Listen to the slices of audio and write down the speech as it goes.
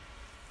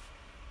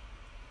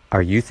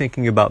Are you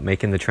thinking about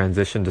making the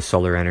transition to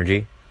solar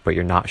energy, but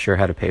you're not sure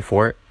how to pay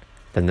for it?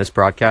 Then this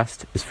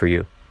broadcast is for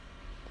you.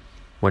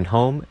 When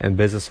home and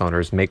business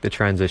owners make the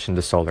transition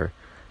to solar,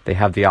 they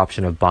have the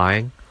option of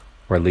buying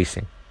or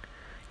leasing.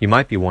 You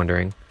might be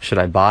wondering, should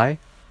I buy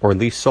or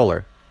lease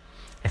solar?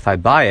 If I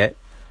buy it,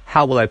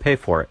 how will I pay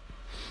for it?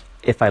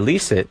 If I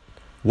lease it,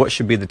 what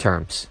should be the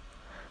terms?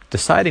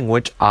 Deciding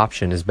which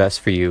option is best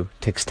for you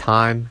takes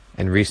time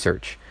and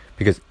research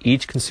because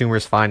each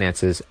consumer's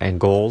finances and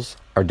goals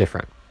are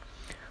different.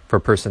 For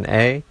person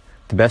A,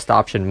 the best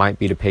option might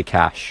be to pay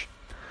cash.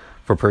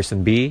 For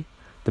person B,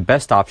 the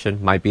best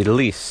option might be to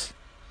lease.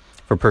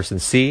 For person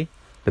C,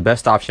 the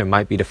best option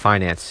might be to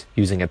finance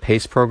using a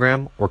PACE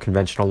program or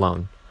conventional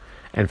loan.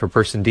 And for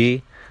person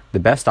D, the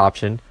best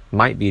option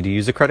might be to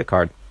use a credit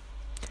card.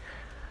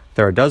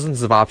 There are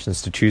dozens of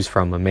options to choose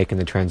from when making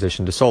the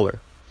transition to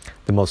solar.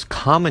 The most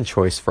common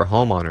choice for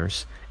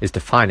homeowners is to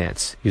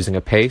finance using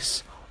a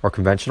PACE or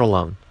conventional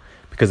loan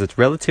because it's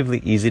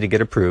relatively easy to get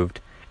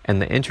approved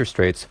and the interest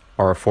rates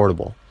are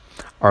affordable,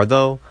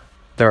 although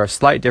there are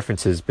slight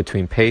differences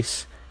between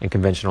PACE and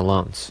conventional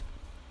loans.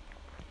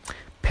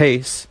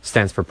 PACE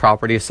stands for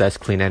Property Assessed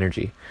Clean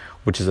Energy,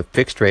 which is a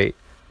fixed rate,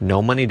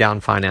 no money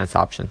down finance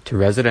option to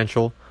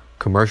residential,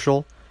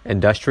 commercial,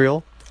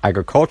 industrial,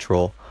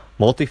 agricultural,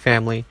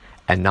 multifamily,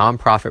 and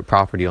nonprofit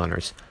property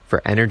owners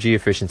for energy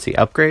efficiency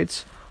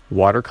upgrades,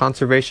 water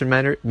conservation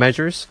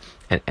measures,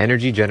 and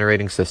energy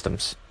generating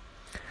systems.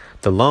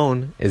 The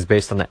loan is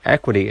based on the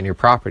equity in your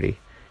property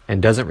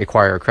and doesn't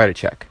require a credit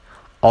check,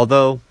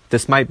 although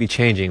this might be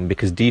changing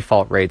because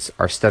default rates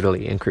are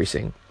steadily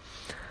increasing.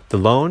 The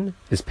loan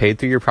is paid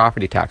through your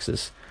property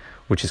taxes,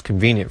 which is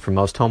convenient for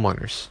most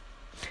homeowners.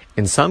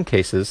 In some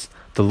cases,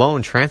 the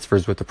loan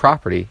transfers with the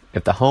property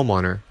if the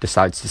homeowner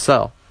decides to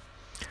sell,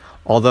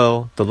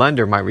 although the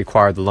lender might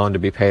require the loan to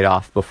be paid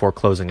off before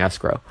closing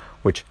escrow,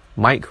 which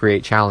might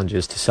create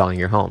challenges to selling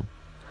your home.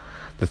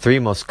 The three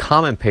most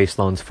common PACE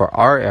loans for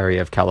our area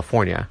of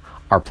California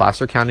are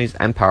Placer County's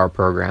Empower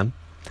program,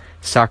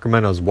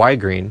 Sacramento's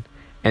Y-Green,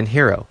 and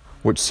Hero,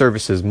 which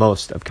services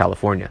most of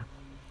California.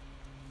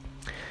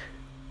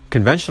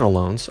 Conventional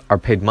loans are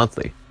paid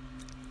monthly.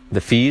 The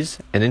fees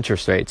and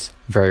interest rates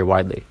vary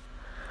widely.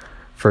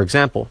 For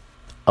example,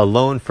 a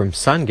loan from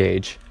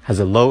SunGage has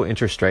a low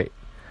interest rate,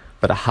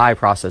 but a high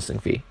processing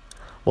fee,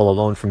 while a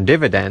loan from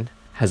Dividend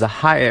has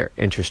a higher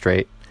interest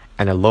rate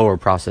and a lower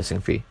processing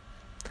fee.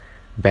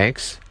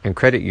 Banks and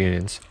credit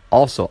unions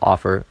also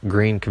offer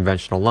green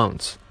conventional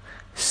loans.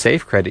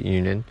 Safe Credit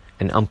Union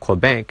and Umpqua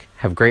Bank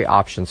have great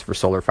options for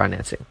solar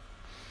financing.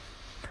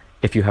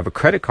 If you have a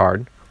credit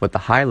card with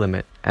a high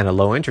limit and a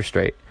low interest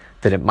rate,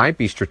 then it might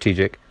be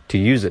strategic to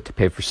use it to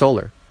pay for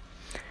solar.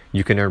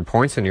 You can earn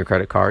points on your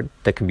credit card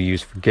that can be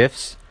used for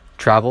gifts,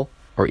 travel,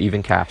 or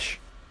even cash.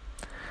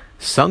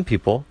 Some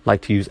people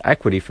like to use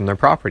equity from their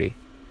property.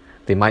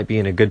 They might be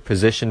in a good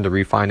position to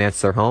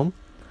refinance their home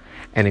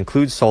and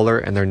include solar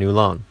in their new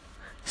loan,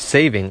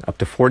 saving up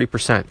to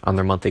 40% on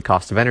their monthly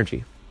cost of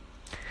energy.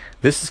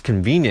 This is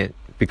convenient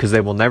because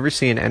they will never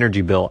see an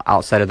energy bill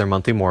outside of their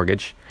monthly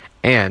mortgage,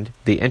 and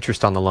the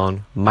interest on the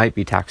loan might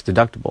be tax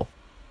deductible.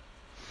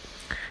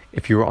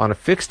 If you are on a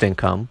fixed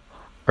income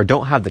or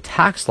don't have the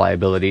tax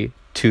liability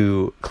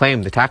to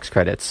claim the tax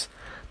credits,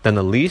 then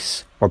the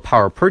lease or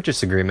power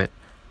purchase agreement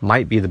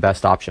might be the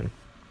best option.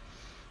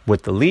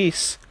 With the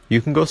lease, you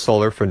can go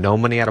solar for no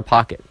money out of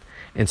pocket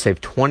and save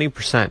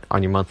 20%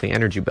 on your monthly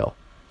energy bill.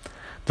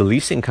 The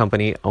leasing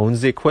company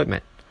owns the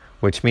equipment,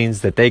 which means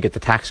that they get the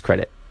tax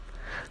credit.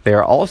 They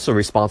are also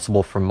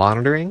responsible for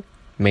monitoring,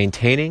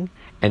 maintaining,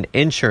 and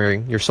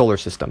insuring your solar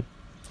system.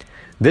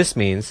 This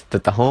means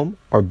that the home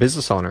or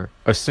business owner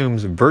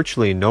assumes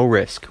virtually no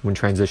risk when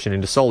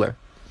transitioning to solar.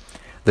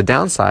 The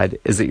downside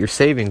is that your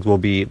savings will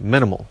be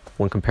minimal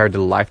when compared to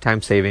the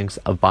lifetime savings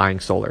of buying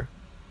solar.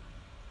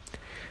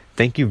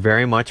 Thank you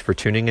very much for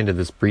tuning into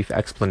this brief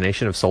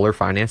explanation of solar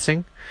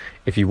financing.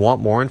 If you want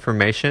more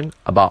information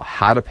about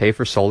how to pay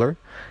for solar,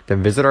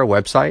 then visit our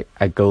website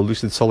at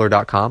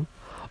golucidsolar.com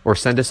or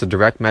send us a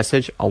direct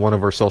message on one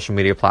of our social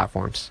media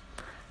platforms.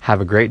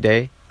 Have a great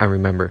day, and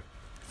remember,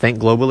 think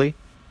globally,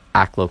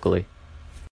 act locally.